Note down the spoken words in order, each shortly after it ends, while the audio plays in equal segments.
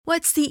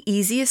What's the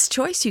easiest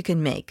choice you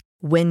can make?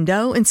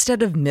 Window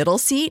instead of middle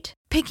seat?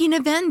 Picking a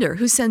vendor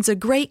who sends a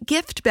great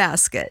gift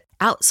basket?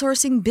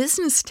 Outsourcing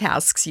business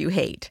tasks you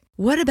hate?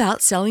 What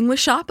about selling with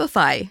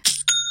Shopify?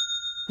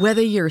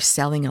 Whether you're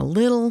selling a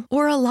little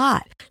or a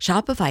lot,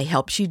 Shopify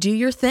helps you do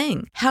your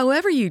thing,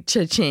 however you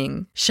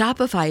cha-ching.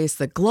 Shopify is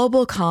the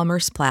global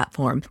commerce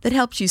platform that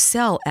helps you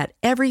sell at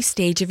every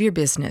stage of your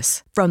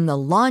business. From the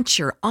launch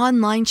your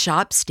online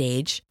shop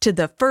stage to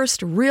the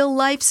first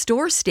real-life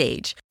store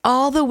stage,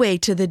 all the way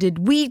to the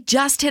did we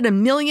just hit a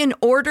million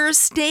orders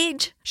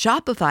stage.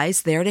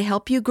 Shopify's there to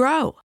help you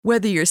grow.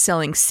 Whether you're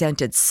selling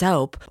scented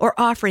soap or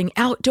offering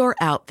outdoor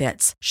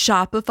outfits,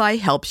 Shopify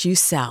helps you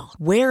sell.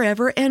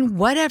 Wherever and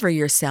whatever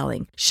you're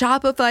selling,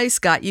 Shopify's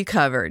got you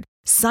covered.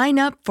 Sign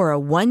up for a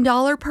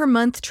 $1 per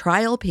month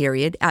trial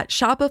period at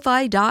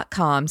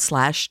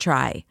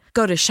shopify.com/try.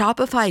 Go to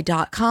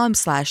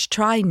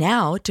shopify.com/try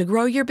now to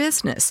grow your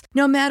business,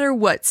 no matter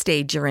what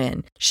stage you're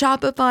in.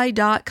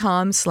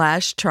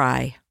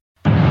 Shopify.com/try.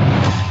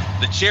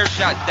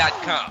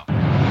 TheChairshot.com.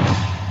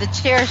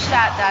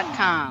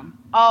 TheChairshot.com.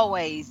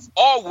 Always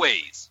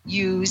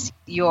use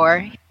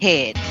your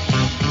head.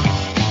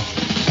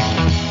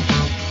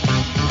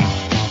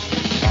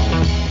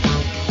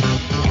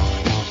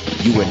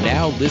 You are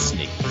now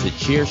listening to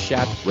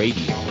Chairshot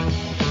Radio.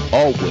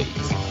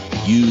 Always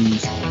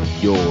use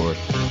your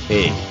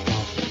head.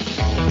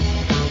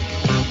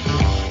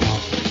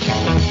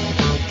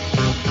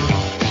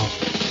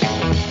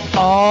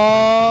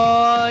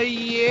 Oh,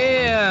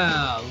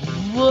 yeah.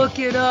 Look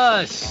at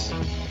us.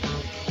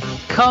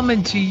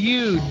 Coming to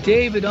you,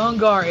 David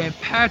Ungar and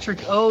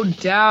Patrick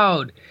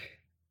O'Dowd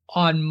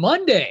on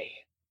Monday,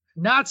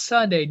 not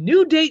Sunday.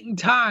 New date and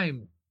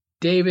time.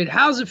 David,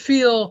 how's it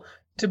feel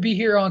to be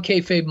here on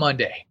Kayfabe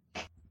Monday?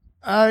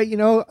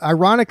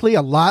 Ironically,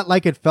 a lot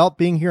like it felt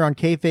being here on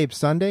Kayfabe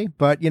Sunday,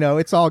 but,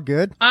 it's all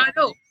good. I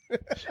know.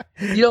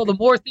 The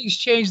more things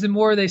change, the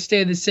more they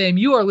stay the same.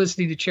 You are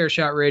listening to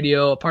Chairshot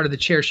Radio, a part of the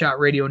Chairshot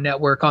Radio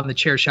Network on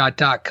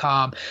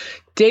thechairshot.com.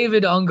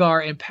 David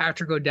Ungar and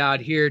Patrick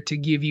O'Dowd here to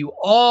give you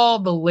all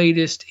the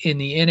latest in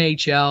the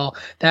NHL.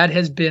 That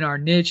has been our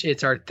niche.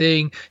 It's our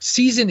thing.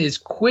 Season is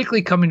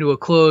quickly coming to a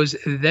close.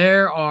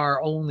 There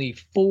are only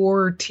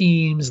 4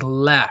 teams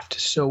left.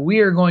 So we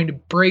are going to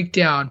break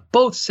down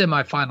both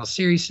semifinal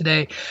series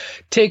today,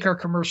 take our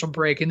commercial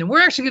break, and then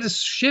we're actually going to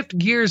shift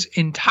gears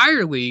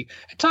entirely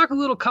and talk a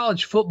little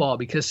college football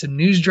because some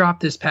news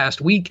dropped this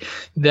past week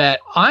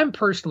that I'm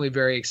personally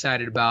very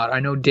excited about. I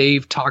know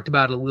Dave talked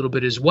about it a little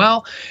bit as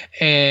well.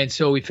 And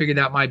so we figured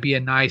that might be a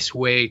nice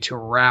way to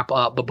wrap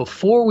up. But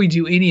before we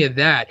do any of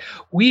that,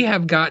 we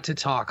have got to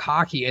talk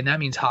hockey, and that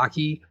means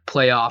hockey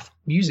playoff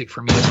music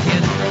from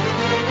ESPN.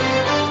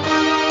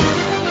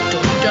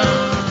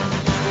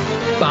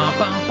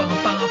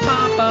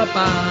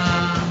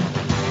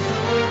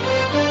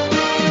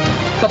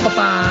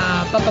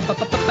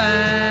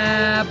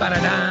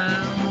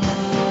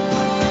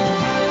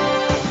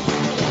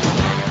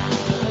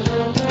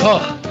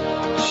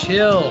 Oh,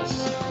 chills.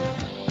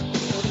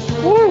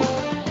 Woo!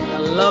 I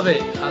love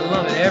it.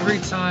 Every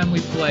time we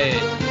play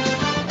it.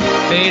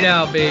 Fade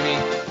out, baby.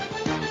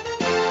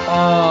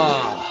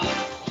 Oh,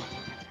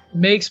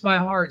 makes my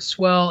heart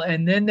swell.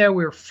 And then there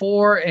were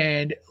 4.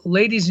 And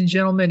ladies and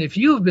gentlemen, if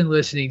you have been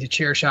listening to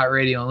Chairshot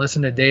Radio and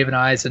listen to Dave and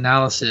I's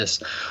analysis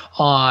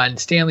on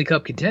Stanley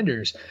Cup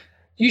contenders,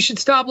 you should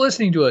stop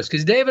listening to us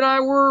because Dave and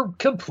I were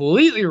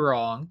completely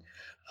wrong.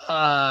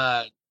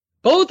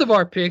 Both of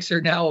our picks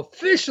are now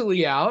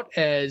officially out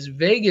as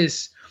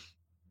Vegas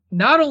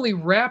not only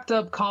wrapped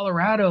up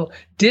Colorado,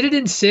 did it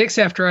in 6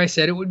 after I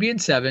said it would be in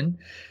 7.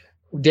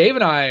 Dave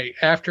and I,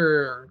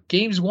 after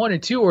games 1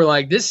 and 2, were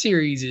like, this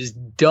series is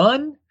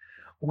done.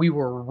 We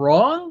were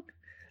wrong.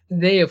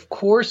 They, of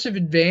course, have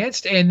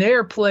advanced, and they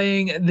are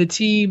playing the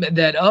team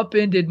that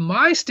upended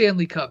my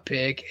Stanley Cup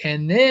pick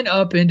and then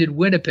upended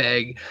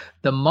Winnipeg,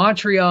 the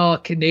Montreal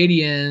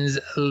Canadiens,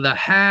 the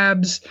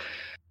Habs,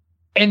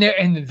 and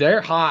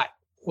they're hot.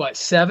 What,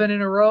 7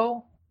 in a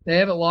row? They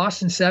haven't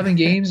lost in 7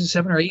 games,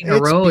 7 or 8 in a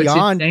row. It's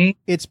insane.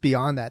 It's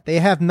beyond that. They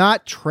have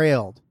not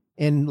trailed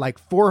in like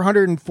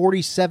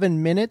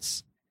 447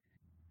 minutes.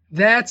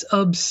 That's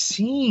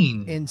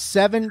obscene.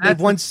 They've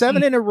won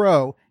 7 in a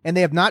row, and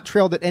they have not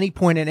trailed at any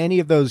point in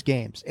any of those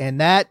games. And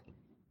that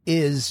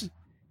is,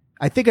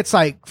 I think it's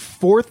like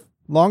 4th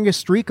longest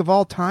streak of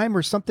all time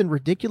or something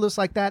ridiculous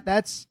like that.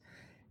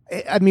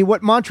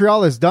 What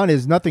Montreal has done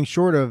is nothing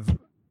short of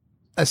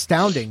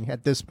astounding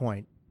at this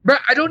point. But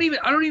I don't even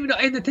know.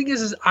 And the thing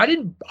is I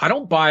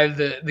don't buy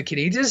the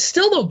Canadiens. I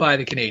still don't buy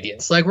the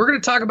Canadiens. Like, we're going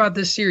to talk about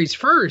this series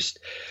first.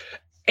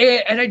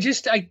 And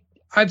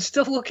I'm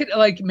still looking at,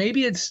 like,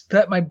 maybe it's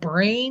that my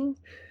brain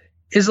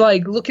is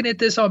like looking at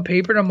this on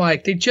paper and I'm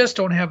like, they just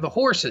don't have the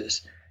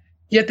horses,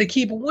 yet they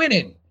keep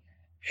winning.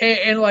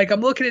 And like,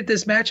 I'm looking at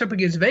this matchup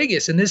against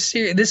Vegas, and this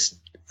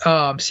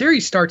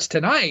series starts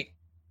tonight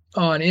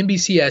on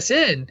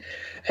NBCSN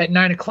at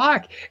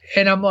 9:00.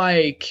 And I'm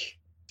like,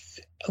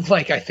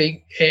 I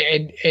think,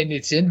 and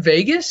it's in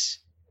Vegas.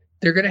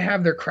 They're going to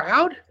have their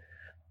crowd.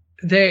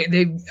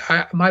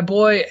 my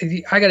boy,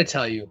 I got to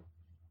tell you,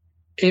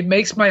 it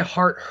makes my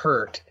heart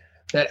hurt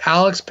that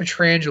Alex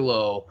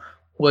Pietrangelo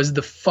was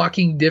the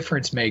fucking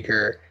difference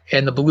maker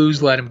and the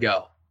Blues let him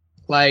go.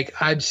 Like,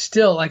 I'm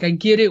still, like, I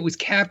get it was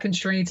cap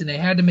constraints and they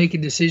had to make a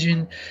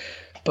decision,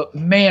 but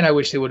man, I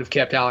wish they would have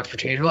kept Alex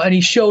Pietrangelo. And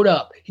he showed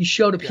up.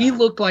 Yeah. He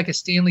looked like a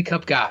Stanley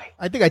Cup guy.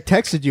 I think I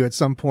texted you at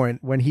some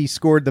point when he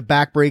scored the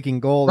back-breaking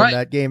goal in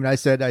that game, and I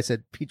said,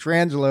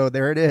 Pietrangelo,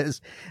 there it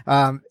is.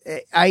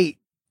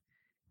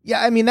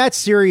 Yeah, I mean, that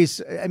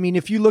series, I mean,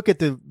 if you look at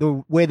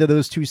the way that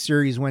those two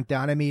series went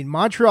down, I mean,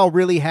 Montreal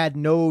really had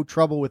no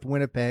trouble with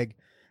Winnipeg,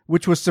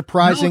 which was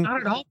surprising. No,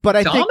 not at all. But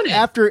I Dominant.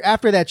 think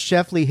after that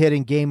Sheffley hit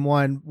in game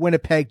one,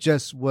 Winnipeg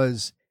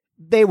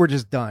they were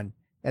just done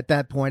at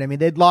that point. I mean,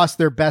 they'd lost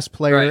their best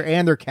player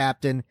and their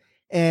captain.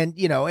 And,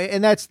 you know,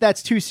 and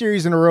that's two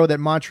series in a row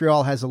that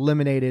Montreal has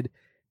eliminated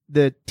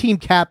the team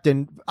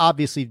captain,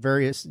 obviously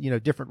various, you know,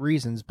 different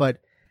reasons, but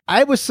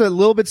I was a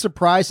little bit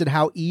surprised at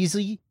how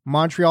easy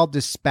Montreal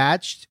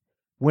dispatched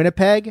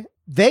Winnipeg.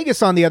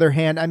 Vegas, on the other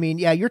hand, I mean,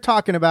 yeah, you're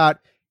talking about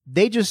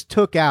they just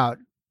took out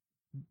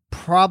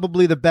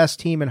probably the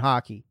best team in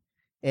hockey,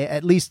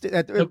 at least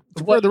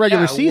for the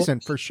regular season,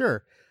 for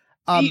sure.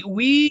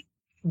 We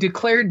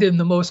declared them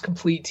the most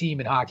complete team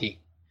in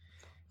hockey.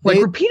 Like,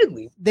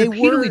 repeatedly. They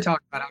repeatedly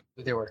talked about how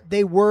good they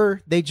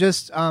were. They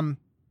just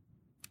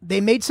they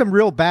made some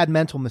real bad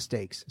mental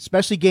mistakes,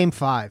 especially game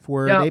 5,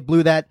 where they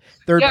blew that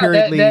third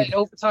period lead. That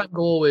overtime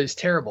goal was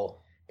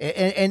terrible.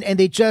 And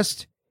they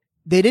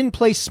didn't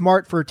play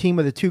smart for a team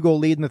with a 2-goal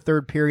lead in the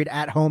third period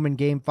at home in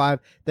game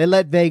 5. They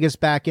let Vegas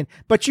back in,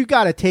 but you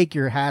got to take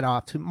your hat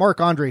off to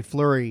Marc-Andre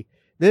Fleury.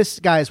 This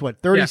guy's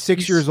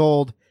 36 years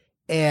old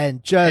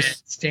and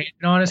just standing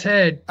on his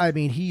head. I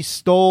mean, he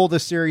stole the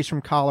series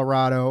from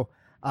Colorado.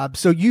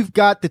 So you've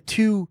got the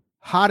two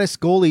hottest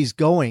goalies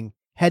going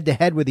head to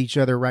head with each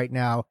other right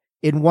now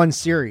in one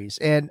series.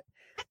 And,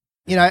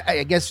 you know,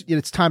 I guess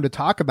it's time to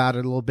talk about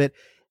it a little bit.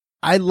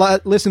 I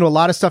listened to a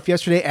lot of stuff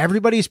yesterday.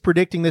 Everybody's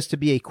predicting this to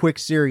be a quick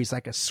series,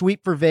 like a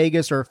sweep for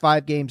Vegas or a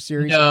 5-game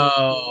series.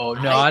 No,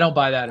 I don't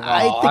buy that at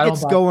all. I think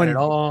it's going at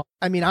all.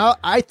 I mean,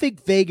 I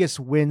think Vegas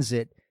wins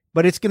it,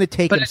 but it's going to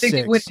take them 6. But I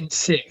think it wins in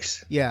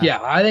 6. Yeah.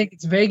 I think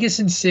it's Vegas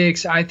in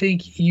 6. I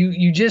think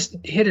you just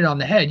hit it on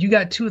the head. You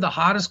got two of the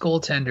hottest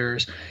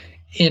goaltenders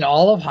in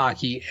all of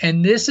hockey,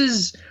 and this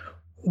is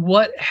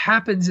what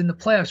happens in the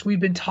playoffs. We've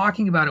been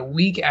talking about it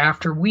week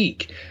after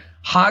week.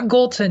 Hot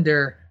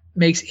goaltender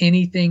makes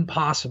anything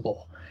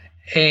possible.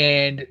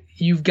 And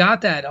you've got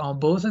that on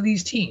both of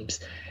these teams.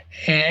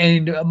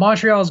 And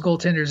Montreal's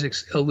goaltender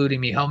is eluding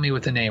me. Help me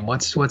with the name.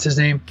 What's his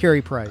name?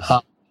 Carey Price.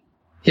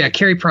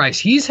 Carey Price.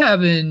 He's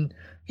probably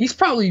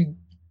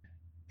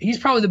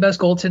the best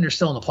goaltender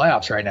still in the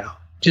playoffs right now,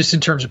 just in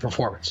terms of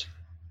performance.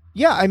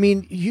 Yeah, I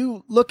mean,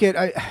 you look at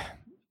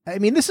I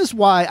mean, this is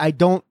why I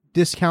don't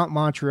discount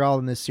Montreal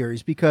in this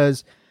series,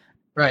 because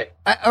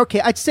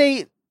I'd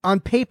say on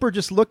paper,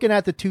 just looking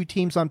at the two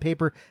teams on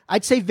paper,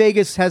 I'd say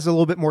Vegas has a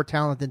little bit more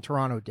talent than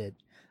Toronto did.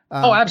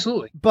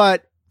 Absolutely.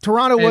 But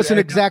Toronto wasn't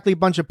exactly a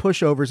bunch of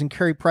pushovers, and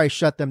Carey Price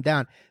shut them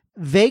down.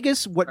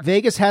 Vegas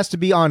has to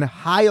be on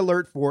high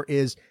alert for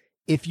is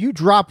if you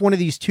drop one of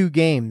these two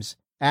games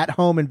at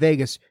home in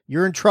Vegas,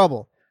 you're in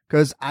trouble,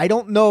 because I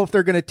don't know if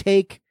they're going to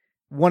take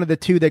one of the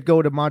two that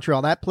go to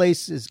Montreal. That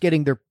place is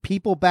getting their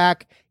people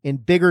back in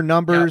bigger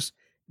numbers.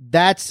 Yeah.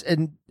 That's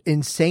an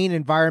insane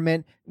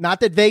environment.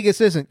 Not that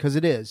Vegas isn't, because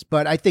it is,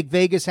 but I think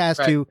Vegas has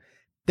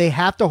they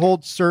have to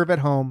hold serve at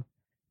home,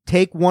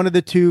 take one of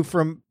the two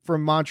from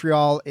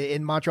Montreal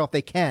in Montreal if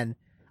they can,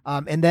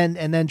 and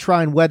then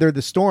try and weather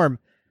the storm.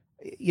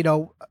 You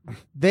know,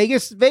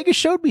 Vegas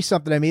showed me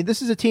something. I mean,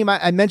 this is a team,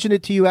 I mentioned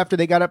it to you after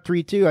they got up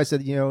 3-2. I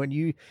said, you know, and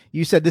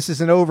you said this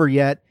isn't over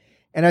yet.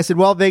 And I said,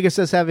 well, Vegas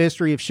does have a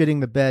history of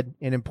shitting the bed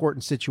in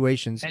important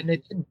situations.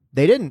 And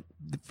they didn't.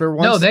 For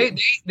once. No,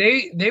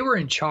 they were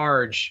in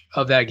charge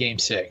of that game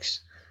 6.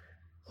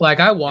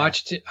 Like, I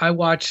watched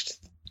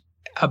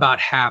about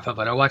half of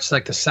it. I watched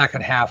like the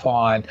second half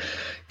on,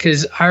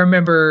 because I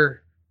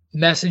remember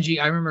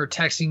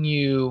texting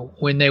you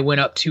when they went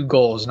up 2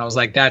 goals, and I was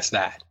like, that's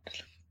that.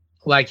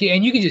 Like,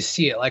 and you could just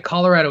see it. Like,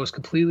 Colorado was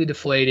completely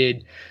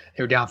deflated.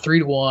 They were down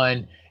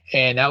 3-1.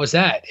 And that was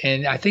that.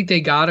 And I think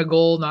they got a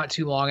goal not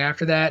too long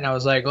after that. And I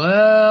was like,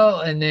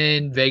 well, and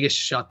then Vegas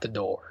shut the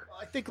door.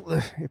 I think,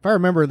 if I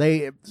remember,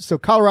 so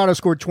Colorado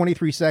scored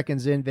 23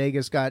 seconds in.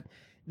 Vegas then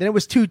it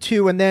was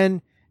 2-2.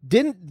 And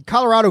then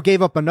Colorado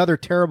gave up another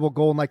terrible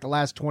goal in like the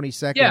last 20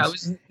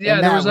 seconds.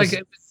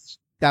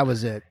 That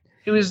was it.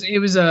 It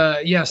was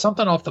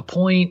something off the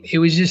point. It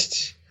was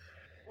just.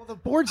 Well, the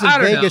boards in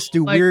Vegas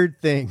do weird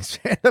things.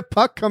 The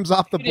puck comes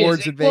off the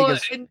boards in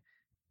Vegas.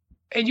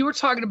 And you were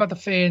talking about the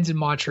fans in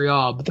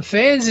Montreal, but the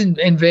fans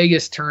in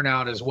Vegas turn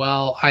out as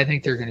well. I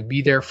think they're going to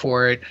be there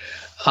for it.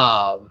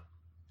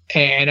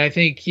 And I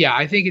think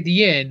at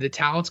the end, the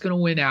talent's going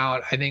to win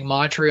out. I think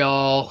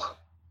Montreal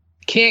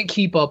can't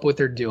keep up what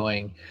they're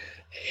doing.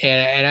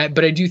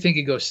 But I do think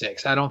it goes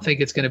 6. I don't think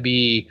it's going to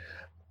be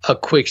a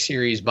quick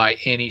series by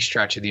any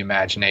stretch of the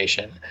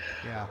imagination.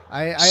 Yeah,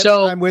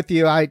 I'm with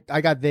you. I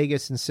got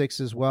Vegas in 6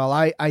 as well.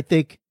 I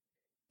think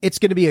it's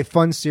going to be a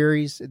fun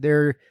series.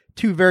 They're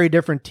two very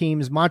different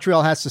teams.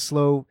 Montreal has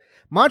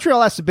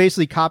to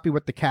basically copy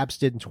what the Caps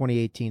did in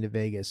 2018 to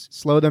Vegas.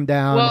 Slow them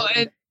down. Well,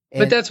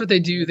 but that's what they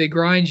do. They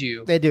grind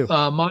you. They do.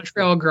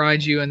 Montreal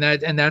grinds you, and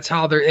that's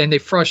how they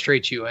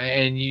frustrate you.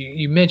 And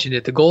you mentioned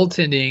it. The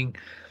goaltending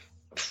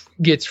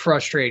gets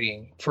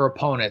frustrating for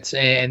opponents,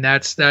 and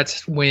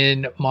that's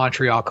when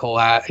Montreal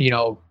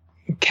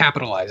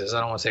capitalizes. I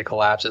don't want to say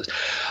collapses.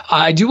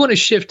 I do want to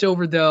shift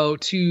over though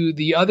to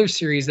the other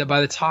series that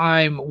by the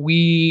time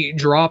we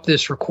drop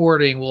this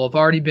recording will have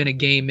already been a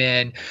game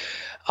in.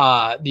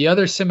 The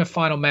other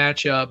semifinal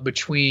matchup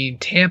between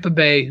Tampa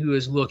Bay, who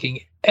is looking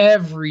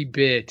every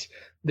bit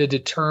the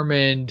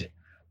determined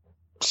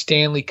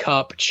Stanley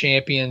Cup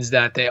champions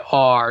that they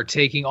are,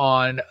 taking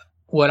on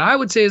what I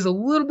would say is a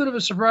little bit of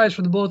a surprise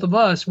for the both of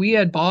us. We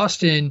had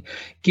Boston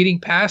getting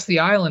past the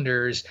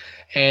Islanders,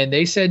 and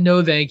they said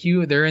no thank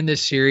you. They're in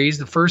this series.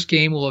 The first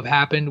game will have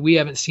happened. We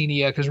haven't seen it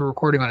yet because we're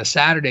recording on a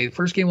Saturday. The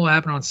first game will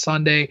happen on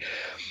Sunday.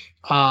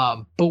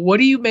 But what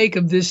do you make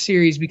of this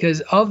series?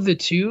 Because of the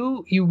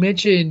two, you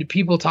mentioned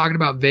people talking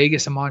about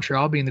Vegas and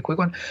Montreal being the quick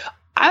one.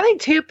 I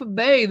think Tampa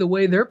Bay, the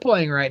way they're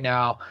playing right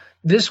now,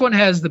 this one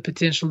has the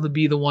potential to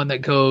be the one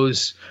that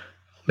goes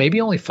maybe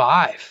only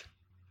 5.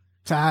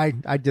 I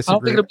disagree. I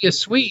don't think it'll be a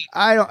sweep.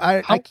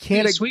 I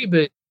can't sweep,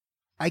 but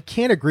I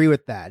can't agree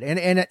with that.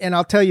 And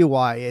I'll tell you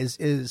why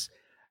is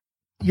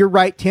you're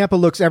right. Tampa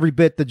looks every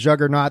bit the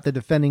juggernaut, the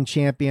defending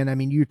champion. I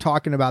mean, you're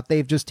talking about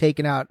they've just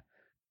taken out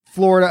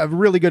Florida, a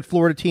really good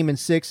Florida team in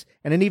 6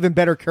 and an even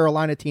better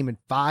Carolina team in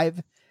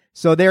 5.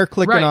 So they're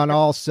clicking on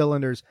all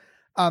cylinders.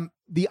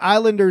 The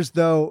Islanders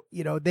though,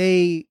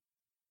 they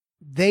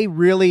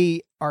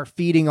really are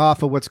feeding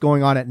off of what's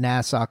going on at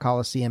Nassau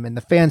Coliseum, and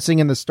the fans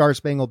singing the Star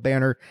Spangled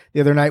Banner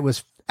the other night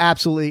was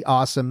absolutely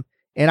awesome.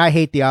 And I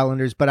hate the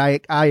Islanders, but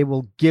I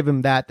will give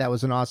them that. That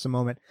was an awesome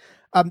moment.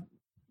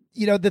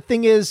 The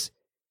thing is,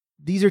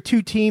 these are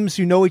two teams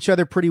who know each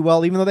other pretty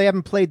well, even though they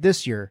haven't played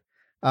this year.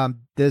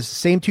 The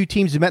same two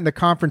teams who met in the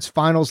conference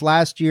finals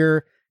last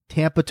year.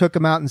 Tampa took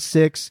them out in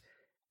 6.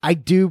 I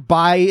do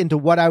buy into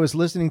what I was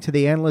listening to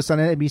the analysts on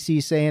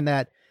NBC saying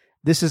that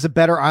this is a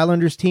better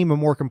Islanders team, a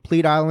more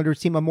complete Islanders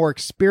team, a more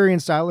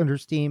experienced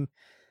Islanders team.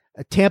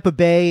 Tampa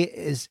Bay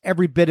is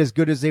every bit as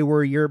good as they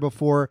were a year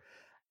before.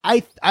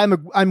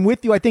 I'm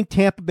with you. I think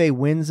Tampa Bay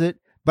wins it,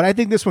 but I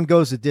think this one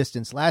goes the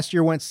distance. Last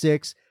year went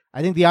 6.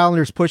 I think the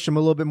Islanders pushed them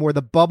a little bit more.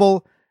 The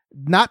bubble,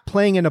 not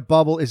playing in a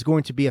bubble, is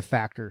going to be a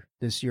factor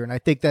this year, and I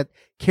think that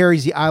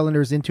carries the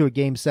Islanders into a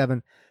Game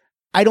 7.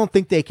 I don't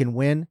think they can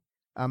win.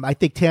 I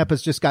think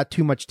Tampa's just got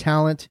too much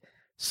talent.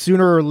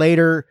 Sooner or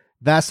later,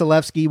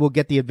 Vasilevsky will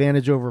get the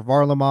advantage over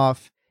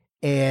Varlamov,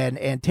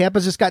 and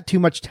Tampa's just got too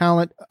much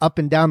talent up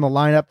and down the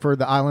lineup for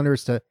the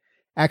Islanders to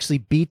actually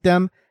beat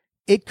them.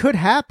 It could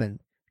happen.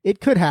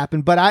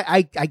 But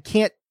I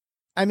can't.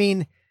 I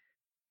mean,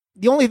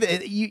 the only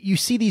you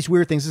see these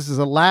weird things. This is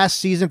the last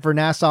season for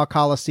Nassau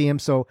Coliseum,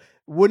 so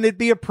wouldn't it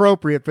be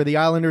appropriate for the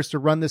Islanders to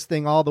run this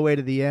thing all the way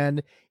to the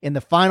end in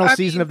the final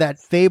season of that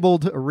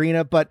fabled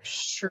arena? But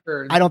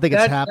sure, I don't think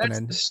it's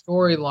happening. That's the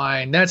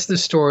storyline. That's the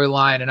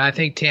storyline, and I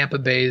think Tampa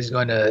Bay is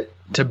going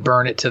to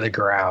burn it to the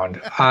ground.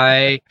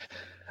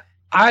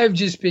 I've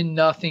just been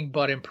nothing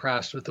but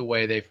impressed with the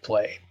way they've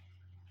played,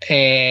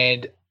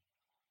 and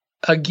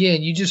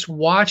again, you just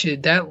watch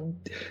it. That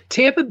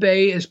Tampa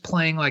Bay is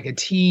playing like a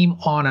team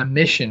on a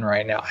mission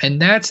right now,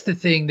 and that's the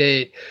thing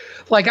that,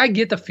 like, I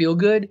get the feel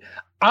good.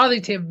 I don't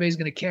think Tampa Bay is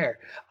going to care.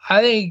 I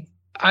think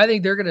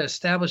they're going to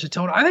establish a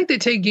tone. I think they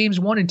take games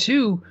 1 and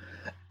 2,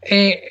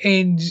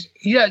 and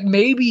yeah,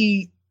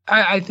 maybe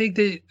I think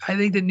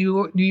that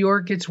New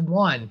York gets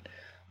 1,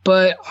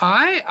 but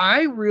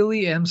I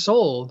really am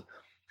sold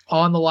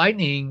on the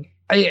Lightning,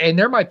 and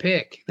they're my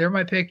pick. They're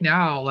my pick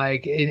now.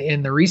 Like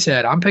in the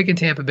reset, I'm picking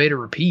Tampa Bay to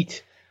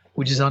repeat,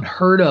 which is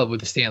unheard of with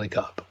the Stanley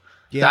Cup.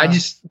 Yeah,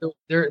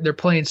 they're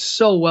playing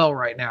so well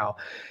right now.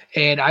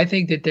 And I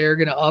think that they're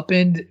going to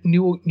upend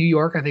New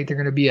York. I think they're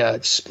going to be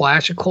a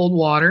splash of cold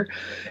water.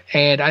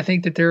 And I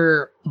think that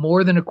they're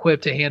more than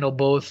equipped to handle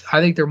both.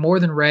 I think they're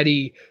more than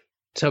ready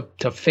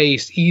to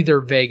face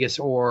either Vegas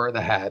or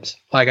the Habs.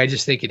 Like, I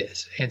just think it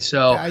is. And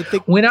so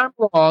when I'm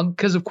wrong,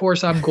 because of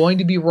course I'm going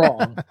to be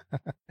wrong,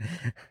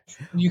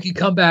 you can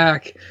come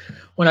back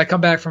when I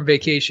come back from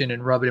vacation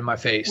and rub it in my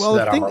face.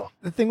 Well,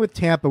 the thing with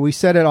Tampa, we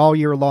said it all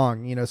year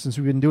long, since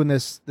we've been doing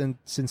this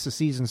since the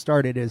season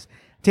started, is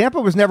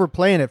Tampa was never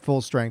playing at full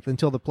strength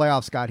until the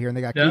playoffs got here, and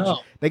they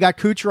got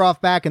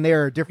Kucherov back, and they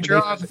are different.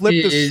 They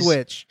flipped the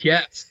switch.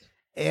 Yes,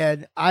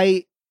 and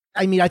I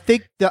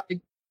think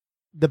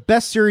the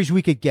best series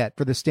we could get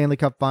for the Stanley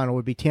Cup final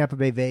would be Tampa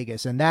Bay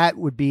Vegas, and that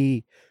would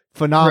be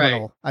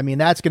phenomenal. Right. I mean,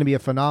 that's going to be a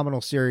phenomenal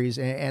series,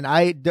 and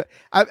I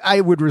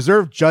would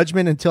reserve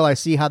judgment until I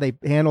see how they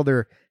handle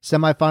their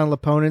semifinal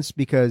opponents,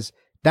 because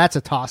that's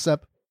a toss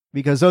up.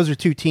 Because those are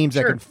two teams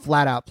that can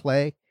flat out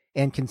play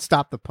and can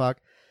stop the puck.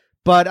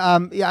 But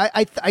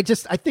I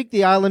think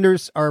the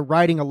Islanders are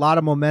riding a lot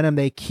of momentum.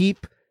 They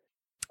keep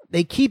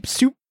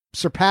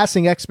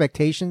surpassing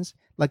expectations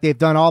like they've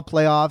done all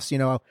playoffs. You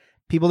know,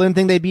 people didn't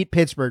think they beat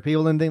Pittsburgh.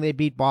 People didn't think they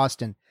beat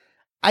Boston.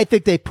 I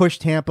think they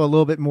pushed Tampa a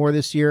little bit more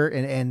this year,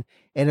 and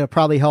it'll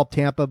probably help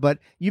Tampa. But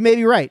you may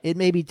be right. It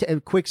may be a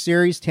quick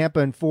series, Tampa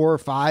in 4 or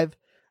 5.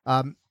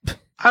 I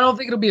don't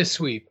think it'll be a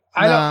sweep.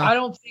 I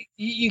don't think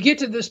you get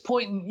to this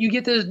point. You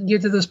get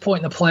to this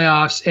point in the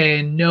playoffs,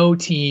 and no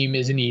team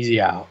is an easy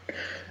out,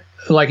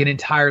 like an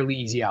entirely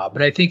easy out.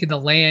 But I think in the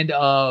land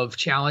of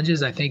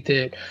challenges, I think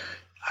that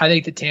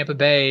Tampa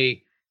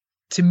Bay,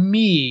 to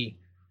me,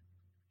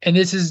 and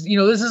this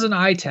is an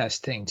eye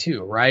test thing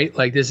too, right?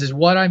 Like this is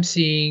what I'm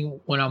seeing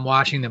when I'm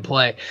watching them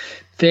play.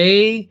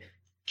 They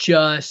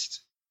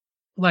just,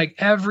 like,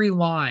 every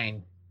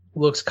line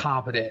looks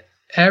competent.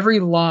 Every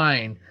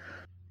line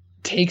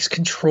takes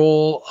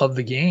control of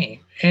the game.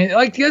 And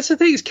like, that's the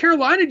thing, is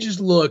Carolina just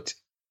looked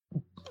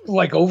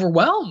like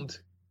overwhelmed.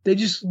 They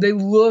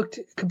looked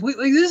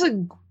completely, this is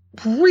a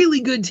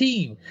really good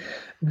team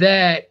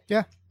that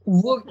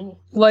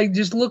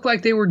looked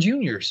like they were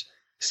juniors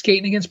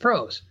skating against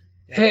pros.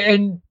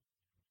 And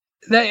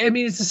that, I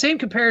mean, it's the same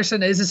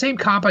comparison. It's the same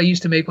comp I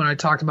used to make when I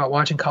talked about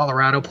watching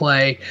Colorado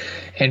play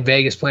and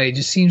Vegas play. It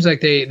just seems like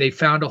they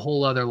found a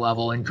whole other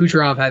level. And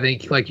Kucherov, I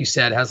think, like you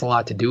said, has a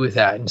lot to do with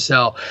that. And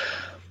so,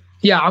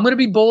 yeah, I'm going to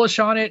be bullish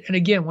on it. And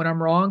again, when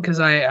I'm wrong, because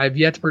I've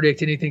yet to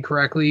predict anything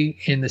correctly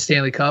in the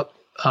Stanley Cup,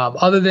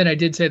 other than I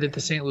did say that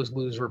the St. Louis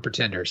Blues were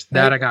pretenders.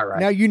 That I got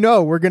right.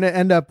 Now, we're going to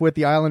end up with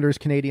the Islanders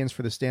Canadians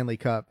for the Stanley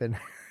Cup, and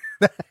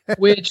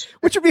which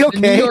would be okay.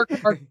 New York,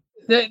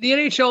 the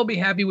NHL will be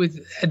happy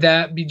with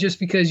that, just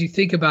because you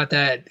think about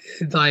that,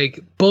 like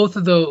both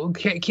of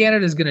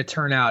Canada's going to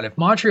turn out. If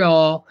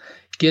Montreal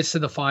gets to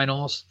the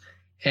finals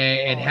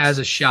and has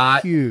a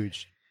shot,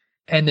 huge,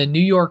 and the New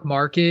York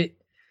market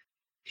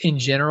in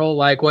general,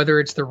 like whether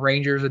it's the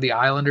Rangers or the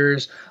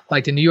Islanders,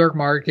 like the New York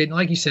market, and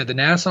like you said, the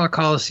Nassau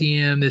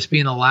Coliseum, this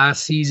being the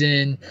last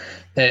season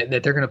that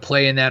they're going to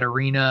play in that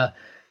arena,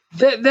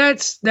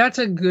 that's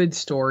a good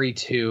story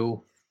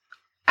too.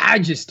 I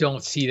just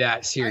don't see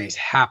that series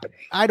happening.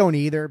 I don't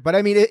either. But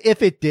I mean,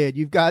 if it did,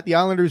 you've got the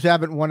Islanders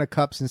haven't won a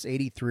cup since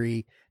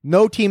 '83.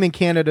 No team in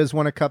Canada has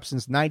won a cup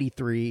since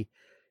 '93.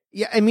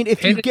 Yeah, I mean,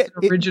 if you get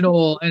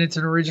original, and it's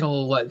an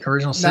original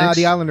six. No,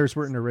 the Islanders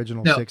weren't an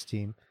original 6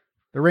 team.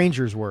 The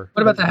Rangers were.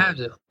 What about the Habs?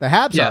 The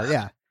Habs are,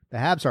 yeah. The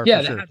Habs are,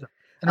 for sure. Habs are.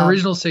 An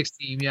original 6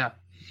 team, yeah.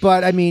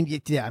 But I mean,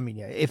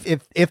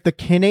 if the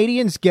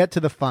Canadians get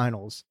to the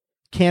finals,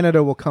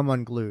 Canada will come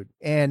unglued.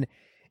 And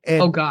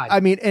oh God!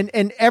 I mean,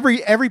 and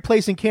every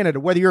place in Canada,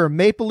 whether you're a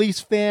Maple Leafs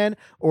fan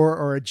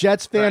or a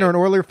Jets fan or an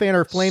Oilers fan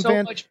or a Flame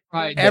fan, much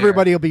pride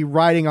everybody will be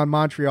riding on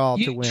Montreal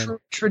to win.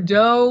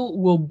 Trudeau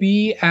will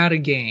be at a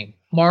game.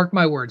 Mark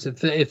my words.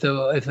 If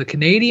the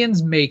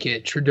Canadians make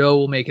it, Trudeau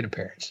will make an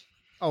appearance.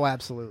 Oh,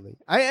 absolutely.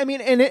 I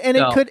mean,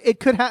 it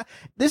could have.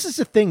 This is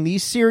the thing.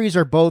 These series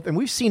are both, and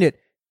we've seen it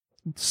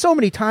so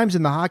many times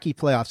in the hockey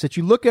playoffs that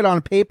you look at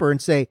on paper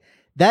and say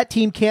that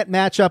team can't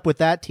match up with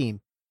that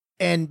team,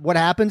 and what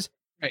happens?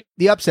 Right.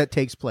 The upset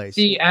takes place.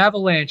 The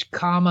Avalanche,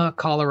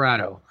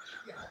 Colorado.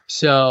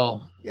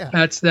 So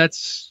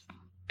that's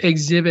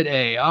Exhibit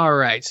A. All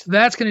right. So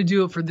that's going to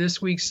do it for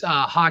this week's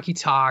Hockey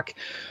Talk.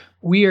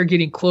 We are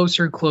getting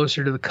closer and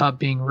closer to the cup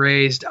being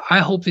raised. I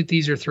hope that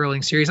these are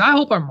thrilling series. I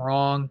hope I'm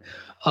wrong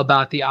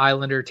about the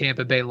Islander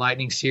Tampa Bay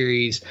Lightning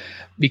series,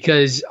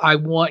 because I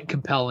want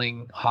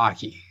compelling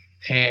hockey.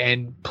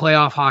 And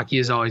playoff hockey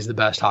is always the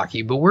best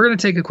hockey. But we're going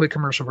to take a quick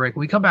commercial break.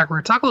 When we come back, we're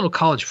going to talk a little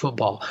college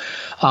football.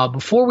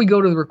 Before we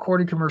go to the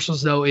recorded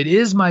commercials, though, it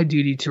is my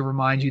duty to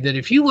remind you that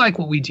if you like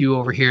what we do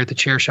over here at the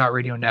Chairshot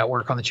Radio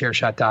Network on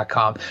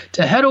thechairshot.com,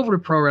 to head over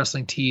to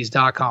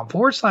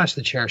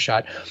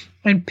prowrestlingtees.com/thechairshot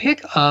and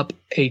pick up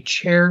a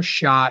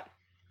Chairshot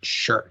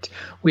shirt.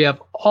 We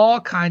have all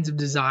kinds of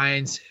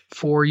designs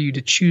for you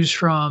to choose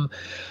from.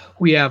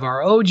 We have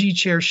our OG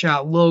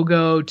Chairshot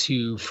logo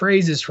to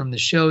phrases from the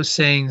show,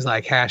 sayings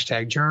like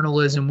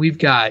 #journalism. We've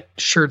got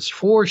shirts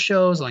for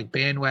shows like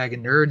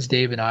Bandwagon Nerds,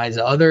 Dave and I's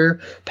other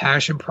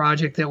passion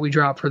project that we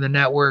drop for the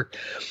network.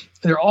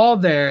 They're all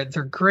there.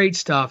 They're great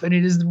stuff. And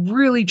it is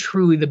really,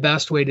 truly the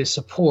best way to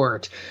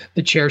support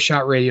the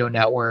Chairshot Radio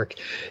Network.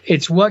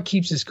 It's what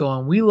keeps us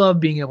going. We love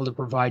being able to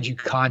provide you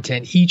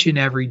content each and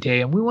every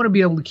day, and we want to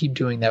be able to keep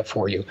doing that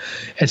for you.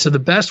 And so the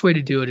best way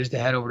to do it is to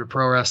head over to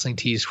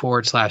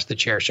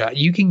ProWrestlingTees/theChairshot.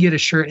 You can get a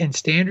shirt in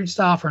standard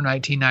style for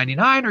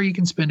 $19.99, or you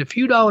can spend a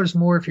few dollars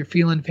more if you're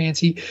feeling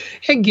fancy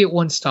and get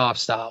one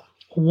soft style.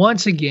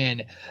 Once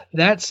again,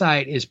 that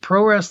site is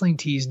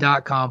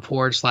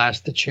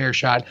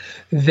prowrestlingtees.com/thechairshot.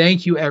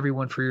 Thank you,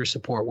 everyone, for your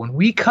support. When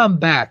we come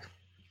back,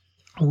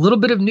 a little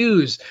bit of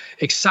news,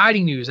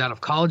 exciting news out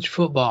of college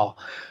football.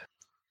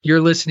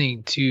 You're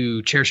listening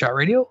to Chairshot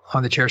Radio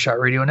on the Chairshot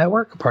Radio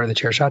Network, a part of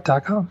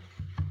thechairshot.com.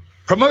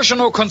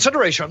 Promotional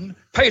consideration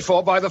paid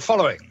for by the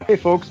following. Hey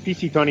folks,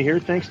 PC Tony here.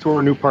 Thanks to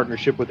our new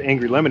partnership with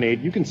Angry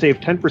Lemonade, you can save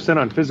 10%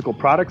 on physical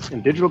products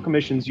and digital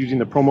commissions using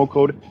the promo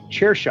code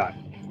CHAIRSHOT.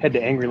 Head to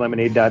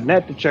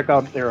angrylemonade.net to check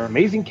out their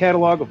amazing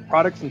catalog of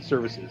products and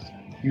services.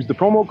 Use the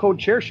promo code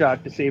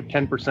Chairshot to save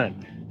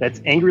 10%. That's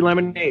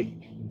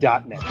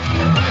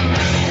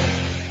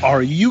angrylemonade.net.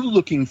 Are you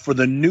looking for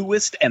the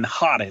newest and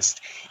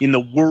hottest in the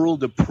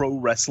world of pro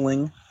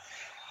wrestling?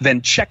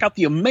 Then check out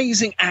the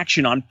amazing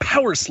action on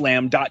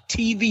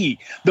Powerslam.tv,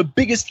 the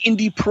biggest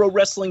indie pro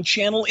wrestling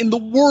channel in the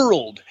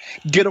world.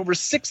 Get over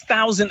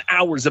 6,000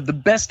 hours of the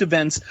best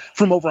events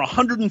from over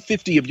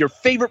 150 of your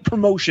favorite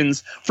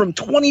promotions from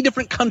 20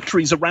 different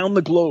countries around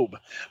the globe.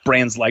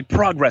 Brands like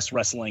Progress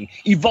Wrestling,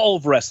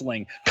 Evolve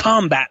Wrestling,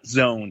 Combat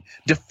Zone,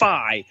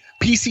 Defy,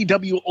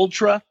 PCW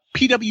Ultra,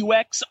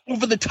 PWX,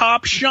 Over the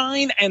Top,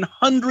 Shine, and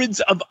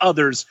hundreds of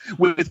others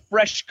with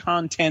fresh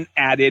content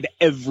added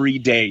every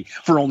day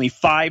for only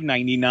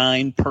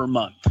 $5.99 per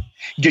month.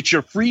 Get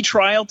your free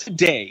trial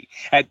today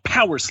at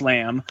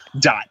Powerslam.tv.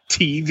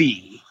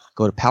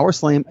 Go to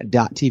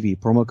Powerslam.tv,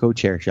 promo code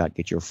Chairshot.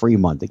 Get your free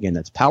month. Again,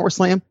 that's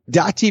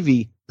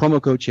Powerslam.tv,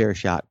 promo code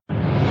Chairshot.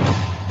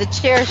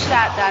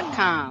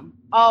 TheChairshot.com.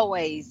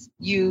 Always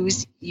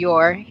use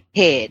your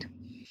head.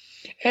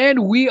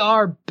 And we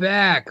are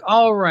back.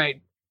 All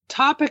right.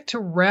 Topic to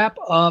wrap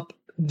up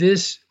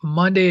this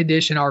Monday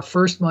edition, our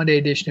first Monday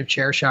edition of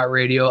Chairshot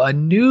Radio. A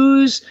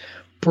news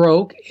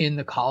broke in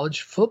the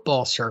college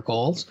football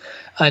circles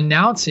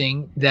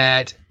announcing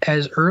that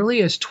as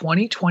early as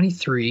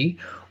 2023,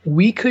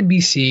 we could be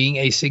seeing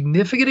a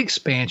significant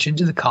expansion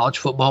to the college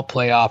football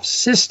playoff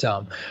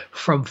system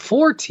from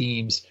 4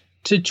 teams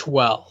to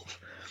 12.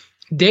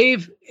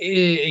 Dave,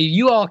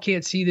 you all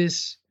can't see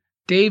this.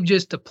 Dave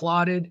just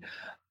applauded.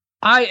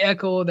 I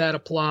echo that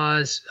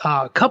applause.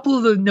 A couple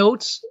of the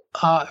notes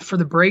for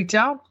the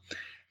breakdown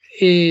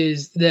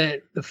is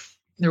that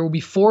there will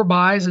be 4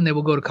 byes and they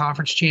will go to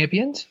conference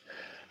champions.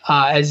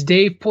 As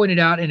Dave pointed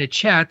out in a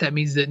chat, that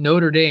means that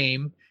Notre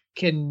Dame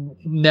can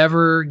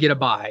never get a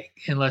bye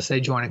unless they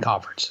join a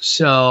conference.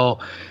 So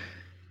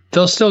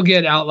they'll still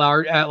get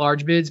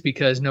at-large bids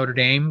because Notre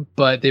Dame,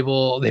 but they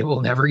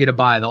will never get a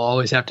bye. They'll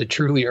always have to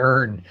truly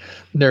earn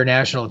their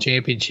national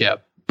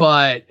championship.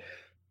 But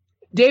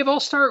Dave, I'll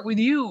start with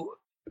you.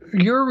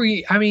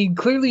 Clearly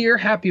you're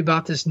happy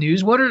about this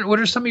news. What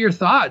are some of your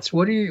thoughts?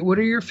 What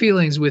are your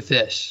feelings with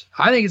this?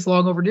 I think it's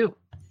long overdue.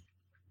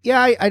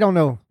 Yeah, I don't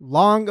know.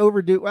 Long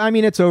overdue. I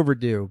mean, it's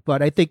overdue,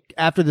 but I think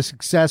after the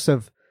success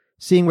of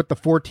seeing what the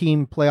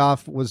 4-team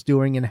playoff was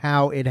doing and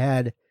how it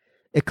had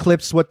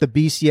eclipsed what the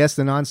BCS,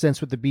 the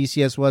nonsense with the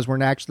BCS was,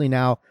 we're actually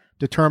now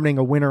determining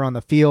a winner on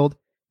the field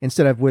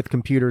instead of with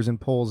computers and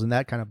polls and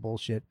that kind of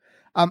bullshit.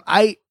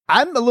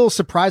 I'm a little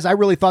surprised. I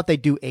really thought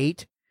they'd do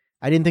 8.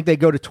 I didn't think they'd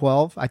go to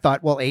 12. I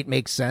thought, well, 8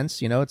 makes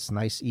sense. You know, it's a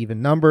nice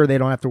even number. They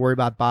don't have to worry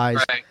about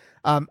buys. Right.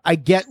 I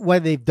get why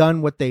they've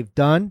done what they've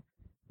done.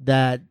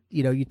 That,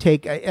 you know, you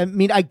take,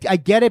 I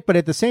get it, but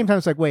at the same time,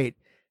 it's like, wait,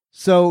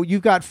 so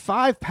you've got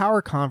 5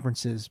 power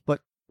conferences,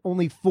 but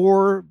only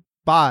 4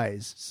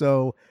 buys.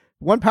 So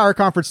one power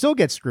conference still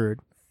gets screwed.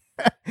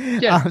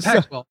 Yeah,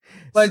 Pac-12.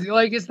 But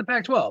like it's the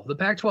Pac-12. The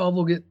Pac-12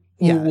 will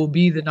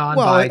be the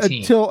non-buy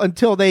team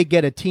until they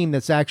get a team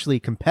that's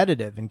actually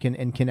competitive and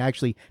can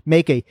actually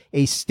make a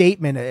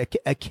statement,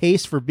 a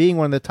case for being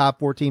one of the top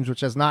 4 teams,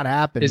 which has not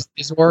happened.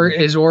 Is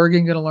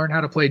Oregon going to learn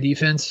how to play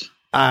defense?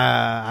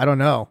 I don't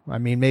know. I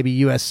mean,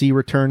 maybe USC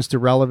returns to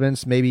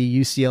relevance. Maybe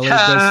UCLA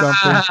does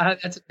something.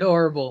 That's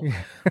adorable.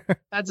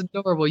 That's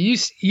adorable.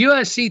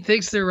 USC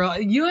thinks they're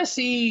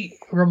USC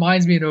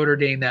reminds me of Notre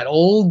Dame, that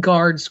old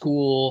guard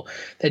school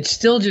that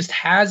still just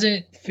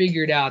hasn't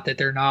figured out that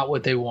they're not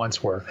what they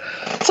once were.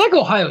 It's like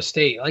Ohio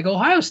State. Like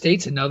Ohio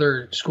State's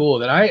another school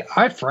that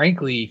I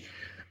frankly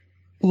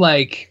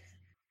like,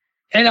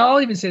 and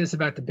I'll even say this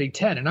about the Big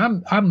Ten. And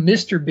I'm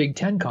Mr. Big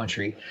Ten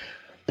country.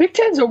 Big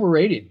Ten's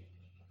overrated.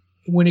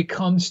 When it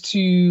comes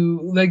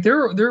to like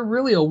they're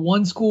really a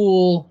one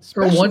school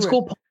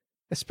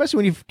especially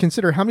when you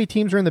consider how many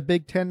teams are in the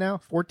Big Ten now,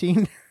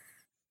 14.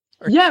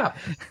 Yeah,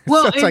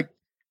 well, so it's like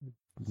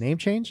name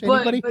change.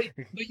 Anybody?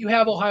 But you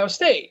have Ohio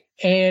State,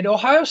 and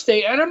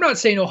I'm not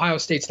saying Ohio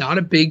State's not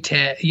a Big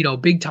Ten,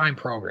 big time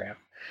program,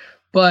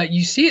 but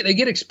you see it, they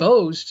get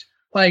exposed.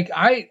 Like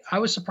I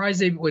was surprised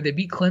they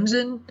beat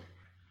Clemson,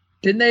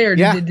 didn't they? Or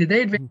did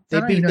they advance?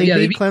 They beat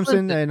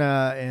Clemson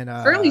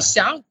and fairly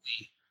soundly.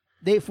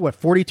 They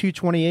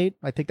 42-28.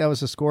 I think that was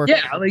the score. Yeah,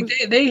 like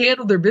they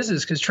handled their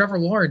business because Trevor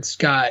Lawrence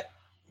got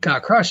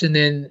crushed, and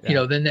then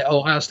then the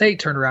Ohio State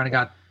turned around and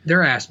got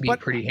their ass beat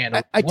pretty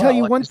handily. I tell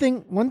you one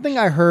thing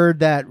I heard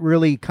that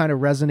really kind of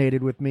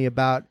resonated with me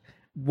about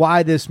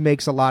why this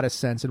makes a lot of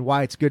sense and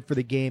why it's good for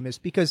the game is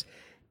because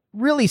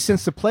really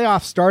since the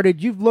playoffs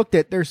started, you've looked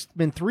at there's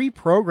been 3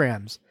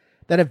 programs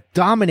that have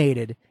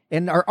dominated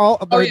and are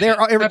there.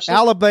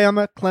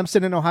 Alabama,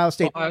 Clemson, and Ohio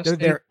State. They're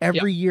there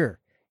every year,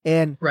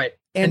 and right.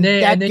 And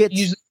then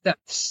usually that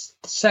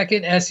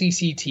second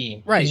SEC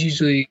team is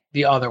usually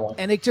the other one,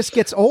 and it just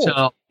gets old.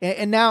 So,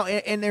 and now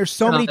there's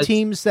so many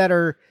teams that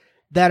are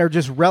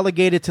just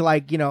relegated to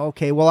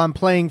okay, well I'm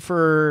playing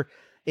for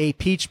a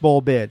Peach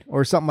Bowl bid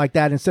or something like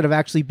that instead of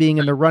actually being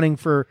in the running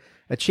for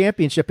a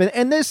championship.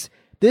 And this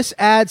this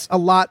adds a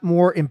lot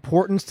more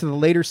importance to the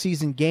later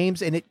season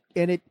games. And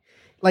it,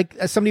 like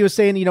somebody was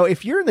saying,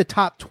 if you're in the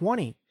top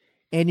 20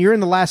 and you're in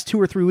the last 2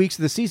 or 3 weeks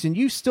of the season,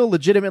 you still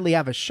legitimately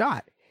have a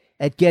shot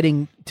at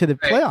getting to the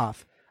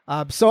playoff.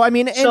 So, I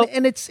mean,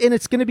 and it's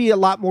going to be a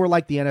lot more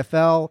like the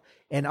NFL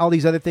and all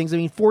these other things. I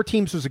mean, 4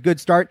 teams was a good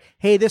start.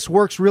 Hey, this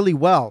works really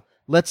well.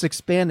 Let's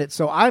expand it.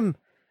 So I'm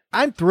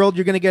thrilled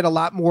you're going to get a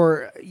lot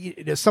more.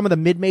 Some of the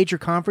mid-major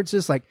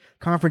conferences like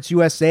Conference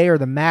USA or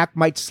the MAC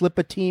might slip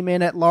a team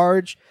in at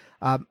large.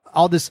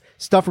 All this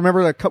stuff.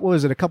 Remember, a couple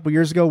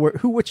years ago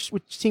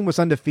which team was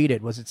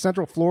undefeated? Was it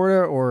Central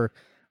Florida or?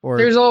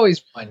 There's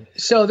always one.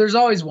 So there's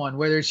always one,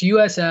 whether it's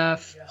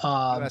USF,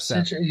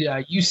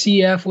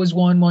 UCF was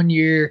one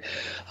year.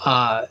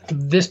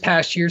 This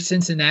past year,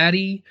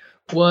 Cincinnati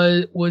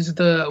was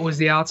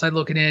the outside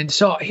looking in.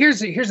 So here's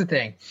the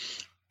thing.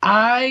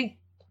 I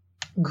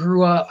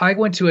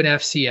went to an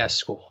FCS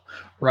school,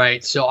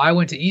 right? So I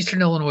went to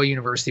Eastern Illinois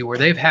University, where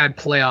they've had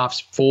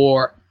playoffs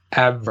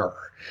forever.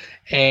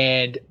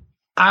 And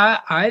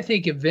I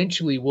think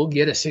eventually we'll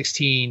get a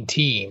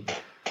 16-team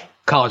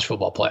college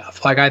football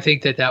playoff. Like, I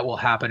think that will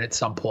happen at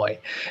some point.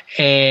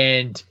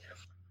 And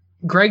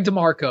Greg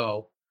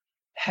DeMarco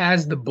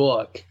has the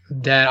book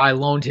that I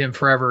loaned him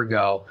forever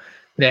ago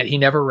that he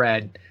never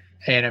read.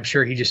 And I'm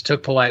sure he just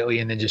took politely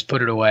and then just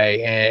put it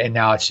away. And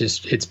now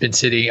it's been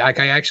sitting. Like,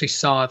 I actually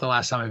saw it the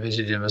last time I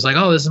visited him. I was like,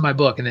 oh, this is my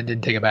book, and then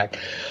didn't take it back.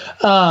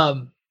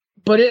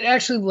 But it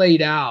actually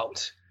laid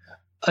out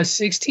a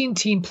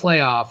 16-team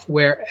playoff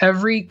where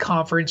every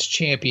conference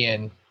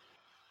champion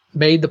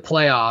made the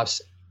playoffs,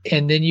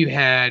 and then you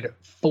had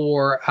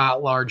 4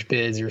 at-large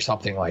bids or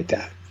something like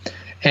that.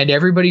 And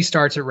everybody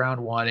starts at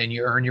round 1 and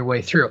you earn your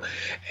way through.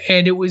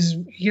 And it was,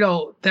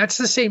 that's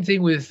the same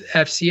thing with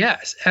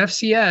FCS.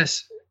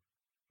 FCS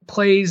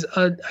plays,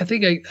 I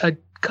think, a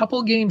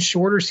couple games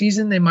shorter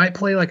season. They might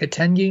play like a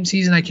 10-game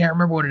season. I can't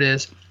remember what it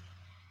is.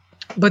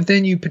 But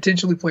then you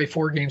potentially play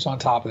 4 games on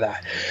top of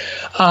that.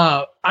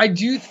 I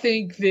do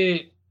think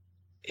that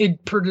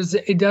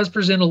it does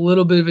present a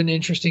little bit of an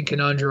interesting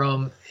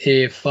conundrum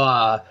if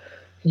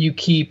you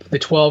keep the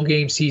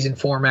 12-game season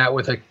format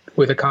with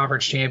a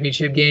conference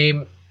championship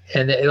game,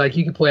 and like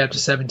you can play up to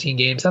 17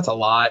 games. That's a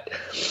lot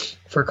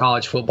for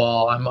college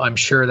football. I'm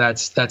sure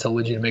that's a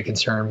legitimate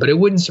concern, but it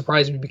wouldn't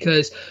surprise me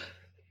because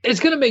it's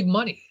going to make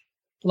money.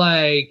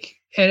 Like,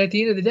 and at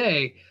the end of the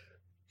day,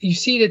 you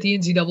see it at the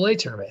NCAA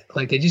tournament.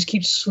 Like, they just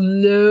keep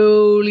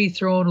slowly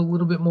throwing a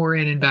little bit more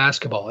in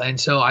basketball. And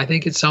so I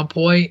think at some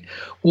point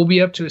we'll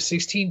be up to a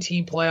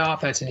 16-team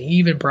playoff. That's an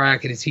even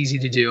bracket. It's easy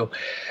to do.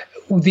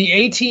 The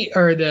 18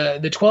 or the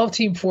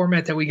 12-team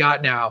format that we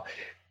got now,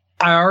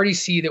 I already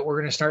see that we're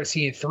going to start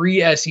seeing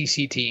 3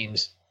 SEC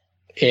teams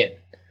in.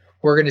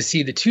 We're going to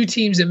see the 2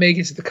 teams that make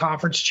it to the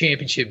conference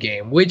championship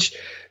game, which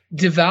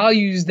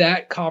devalues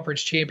that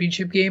conference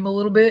championship game a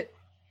little bit.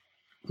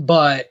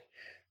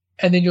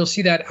 And then you'll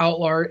see that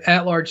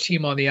at-large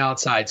team on the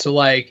outside. So,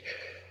 like,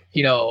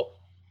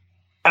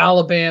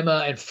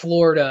 Alabama and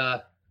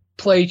Florida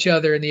play each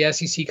other in the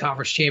SEC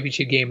conference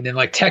championship game, and then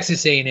like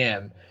Texas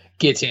A&M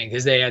gets in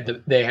because they had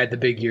the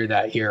big year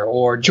that year,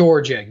 or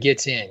Georgia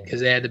gets in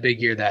because they had the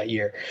big year that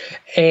year.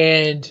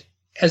 And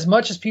as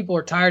much as people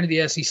are tired of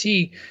the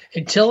SEC,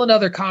 until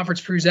another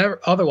conference proves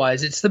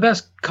otherwise, it's the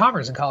best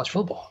conference in college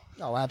football.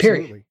 Oh,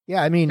 absolutely. Period.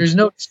 Yeah, I mean, there's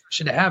no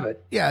discussion to have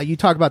it. Yeah, you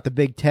talk about the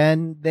Big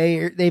Ten.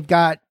 They've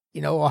got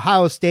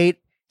Ohio State.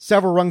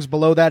 Several rungs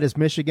below that is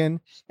Michigan,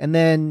 and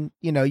then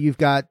you've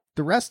got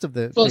the rest of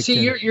the. Well, Big see,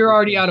 Ten. you're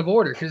already out of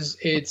order because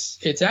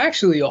it's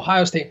actually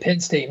Ohio State, Penn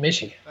State,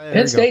 Michigan.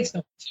 Penn State's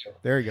number 2.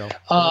 There you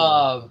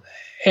go.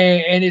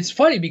 And it's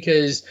funny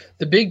because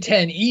the Big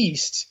Ten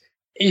East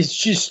is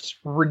just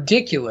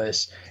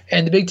ridiculous,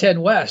 and the Big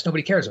Ten West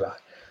nobody cares about.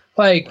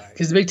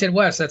 Because the Big Ten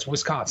West, that's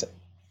Wisconsin.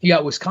 You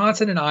got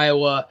Wisconsin and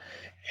Iowa,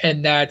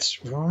 and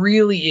that's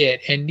really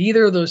it. And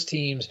neither of those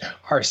teams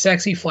are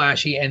sexy,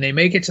 flashy, and they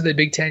make it to the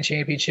Big Ten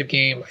championship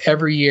game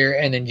every year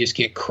and then just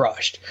get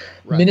crushed.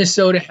 Right.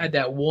 Minnesota had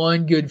that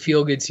one good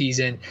feel-good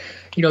season.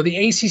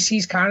 The ACC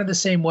is kind of the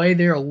same way.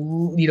 They're,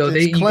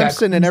 it's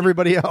Clemson and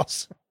everybody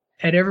else.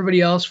 And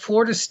everybody else.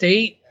 Florida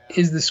State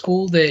is the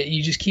school that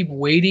you just keep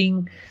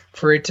waiting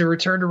for it to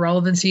return to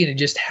relevancy, and it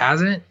just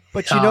hasn't.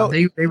 But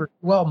they were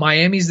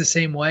Miami's the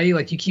same way.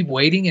 Like, you keep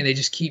waiting, and they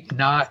just keep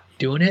not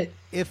doing it.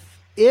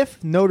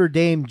 If Notre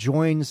Dame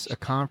joins a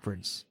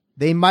conference,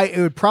 it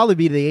would probably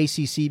be the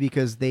ACC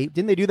because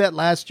didn't they do that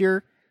last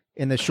year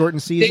in the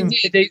shortened season?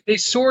 They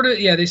sort of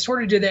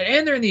did that,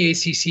 and they're in the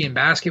ACC in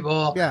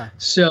basketball. Yeah.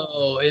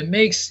 So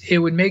it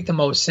would make the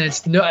most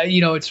sense. No,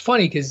 it's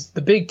funny because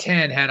the Big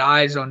Ten had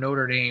eyes on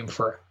Notre Dame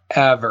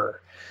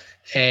forever,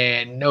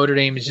 and Notre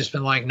Dame has just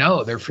been like,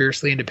 no, they're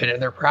fiercely independent,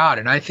 and they're proud.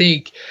 And I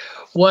think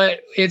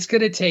what it's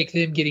going to take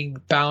them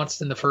getting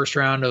bounced in the first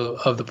round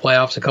of the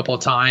playoffs a couple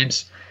of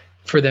times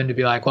for them to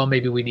be like, well,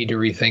 maybe we need to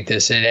rethink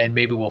this, and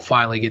maybe we'll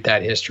finally get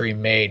that history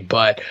made.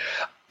 But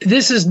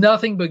this is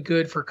nothing but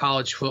good for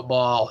college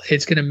football.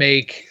 It's going to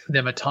make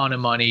them a ton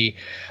of money.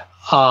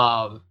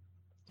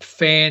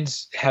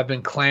 fans have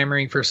been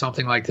clamoring for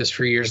something like this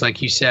for years.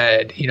 Like you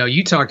said,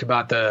 you talked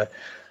about the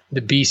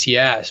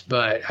BCS,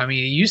 but I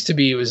mean,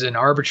 it was an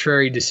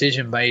arbitrary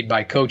decision made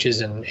by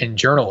coaches and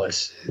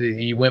journalists.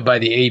 You went by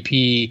the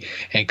AP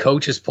and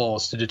coaches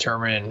polls to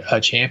determine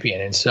a champion.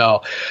 And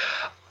so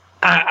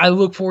I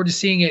look forward to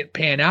seeing it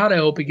pan out. I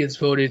hope it gets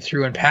voted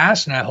through and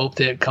passed. And I hope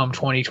that come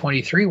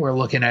 2023, we're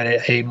looking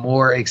at a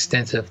more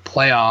extensive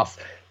playoff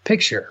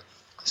picture.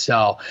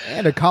 So,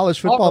 and a college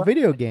football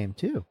video game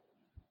too.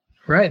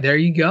 Right. There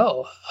you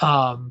go.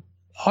 All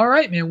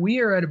right, man,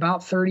 we are at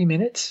about 30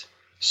 minutes.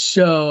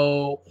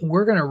 So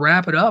we're going to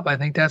wrap it up. I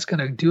think that's going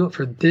to do it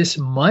for this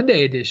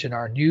Monday edition,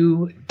 our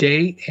new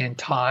date and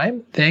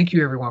time. Thank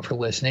you, everyone, for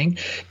listening.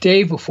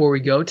 Dave, before we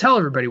go, tell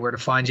everybody where to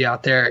find you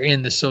out there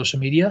in the social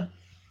media.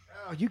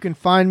 You can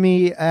find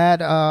me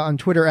on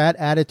Twitter at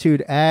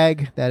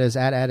AttitudeAg. That is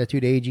at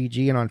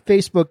AttitudeAGG. And on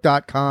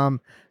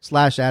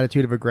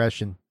Facebook.com/Attitude of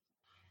Aggression.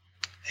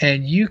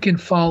 And you can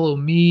follow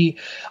me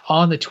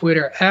on the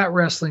Twitter at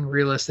Wrestling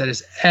Realist. That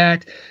is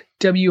at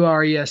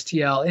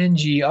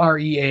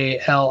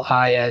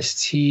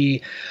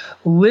WRESTLNGREALIST.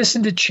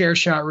 Listen to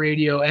Chairshot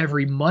Radio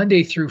every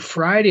Monday through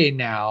Friday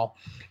now,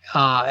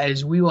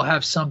 as we will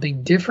have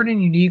something different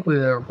and unique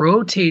with a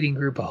rotating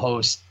group of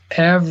hosts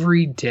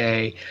every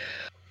day.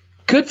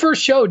 Good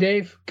first show,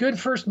 Dave. Good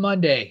first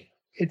Monday.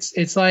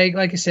 It's like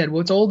I said,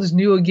 what's old is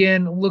new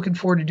again. Looking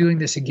forward to doing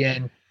this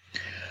again.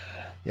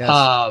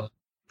 Yes.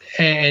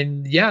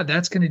 And yeah,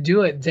 that's going to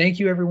do it. Thank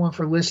you, everyone,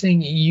 for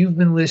listening. You've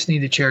been listening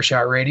to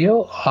Chairshot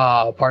Radio,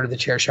 part of the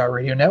Chairshot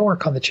Radio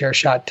Network on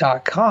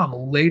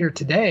thechairshot.com. Later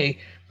today,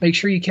 make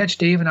sure you catch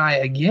Dave and I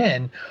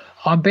again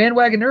on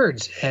Bandwagon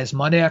Nerds as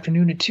Monday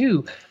afternoon at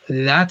 2.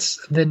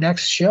 That's the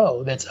next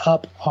show that's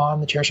up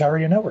on the Chairshot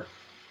Radio Network.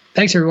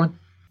 Thanks, everyone.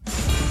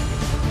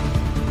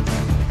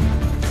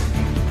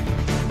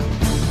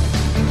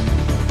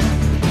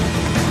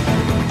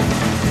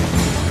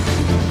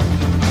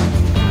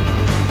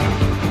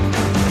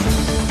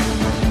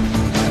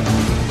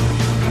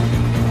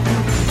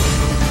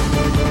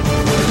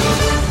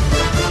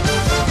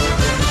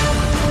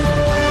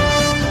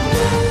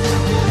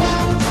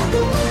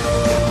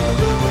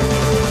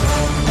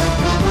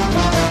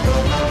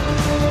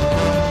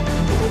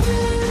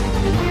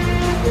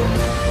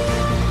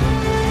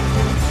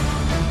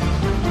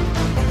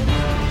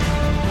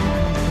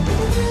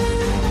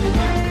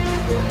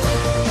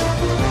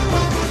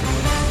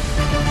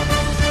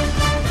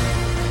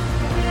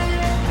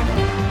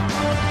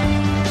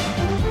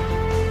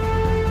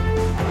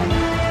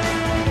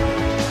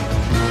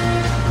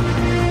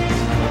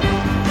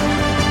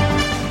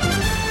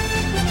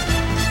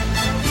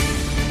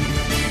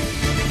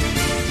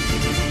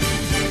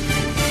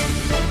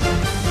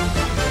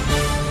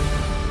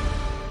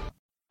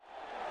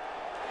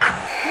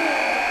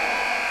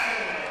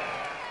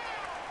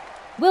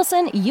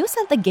 Wilson, you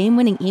sent the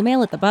game-winning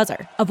email at the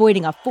buzzer,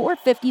 avoiding a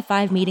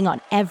 4:55 meeting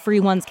on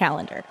everyone's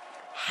calendar.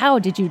 How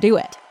did you do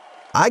it?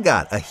 I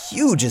got a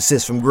huge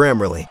assist from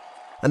Grammarly,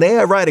 an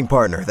AI writing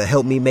partner that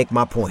helped me make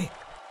my point.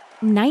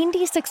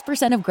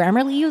 96% of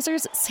Grammarly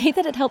users say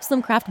that it helps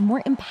them craft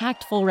more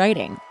impactful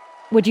writing.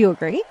 Would you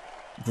agree?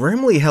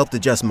 Grammarly helped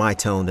adjust my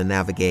tone to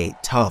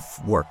navigate tough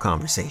work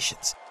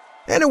conversations.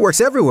 And it works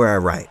everywhere I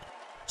write,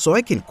 so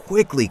I can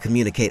quickly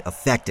communicate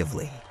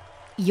effectively.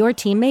 Your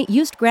teammate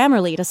used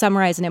Grammarly to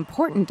summarize an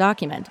important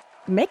document,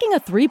 making a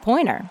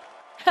 3-pointer.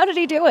 How did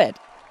he do it?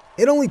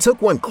 It only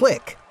took one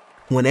click.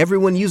 When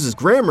everyone uses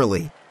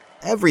Grammarly,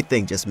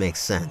 everything just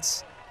makes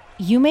sense.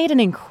 You made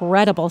an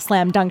incredible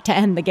slam dunk to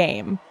end the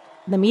game.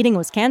 The meeting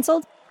was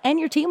canceled,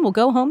 and your team will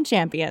go home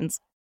champions.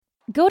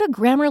 Go to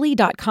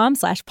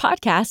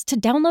Grammarly.com/podcast to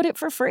download it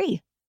for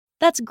free.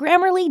 That's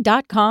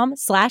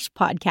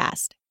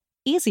Grammarly.com/podcast.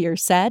 Easier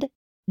said,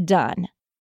 done.